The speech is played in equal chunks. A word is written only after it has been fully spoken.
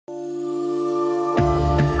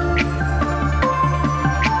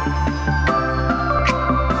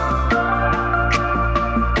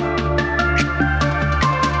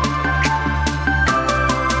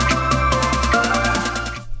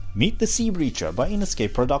The Sea Breacher by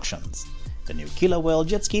Innescape Productions. The new killer whale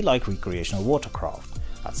jet ski-like recreational watercraft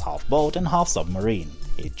that's half boat and half submarine.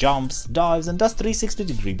 It jumps, dives and does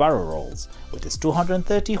 360-degree barrel rolls with its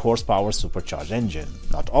 230 horsepower supercharged engine.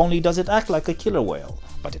 Not only does it act like a killer whale,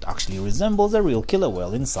 but it actually resembles a real killer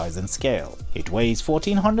whale in size and scale. It weighs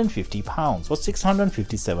 1,450 pounds or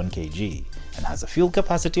 657 kg and has a fuel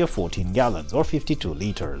capacity of 14 gallons or 52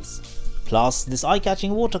 liters. Plus, this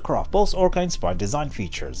eye-catching watercraft boasts Orca-inspired design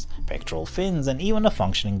features, pectoral fins and even a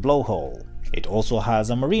functioning blowhole. It also has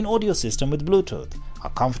a marine audio system with Bluetooth, a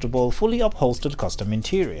comfortable, fully upholstered custom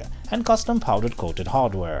interior, and custom powder-coated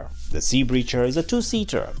hardware. The Sea Breacher is a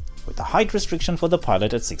two-seater, with a height restriction for the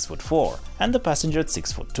pilot at 6'4" and the passenger at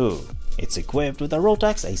 6'2". It's equipped with a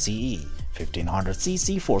Rotax ACE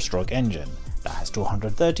 1500cc 4-stroke engine that has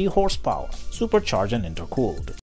 230 horsepower, supercharged and intercooled.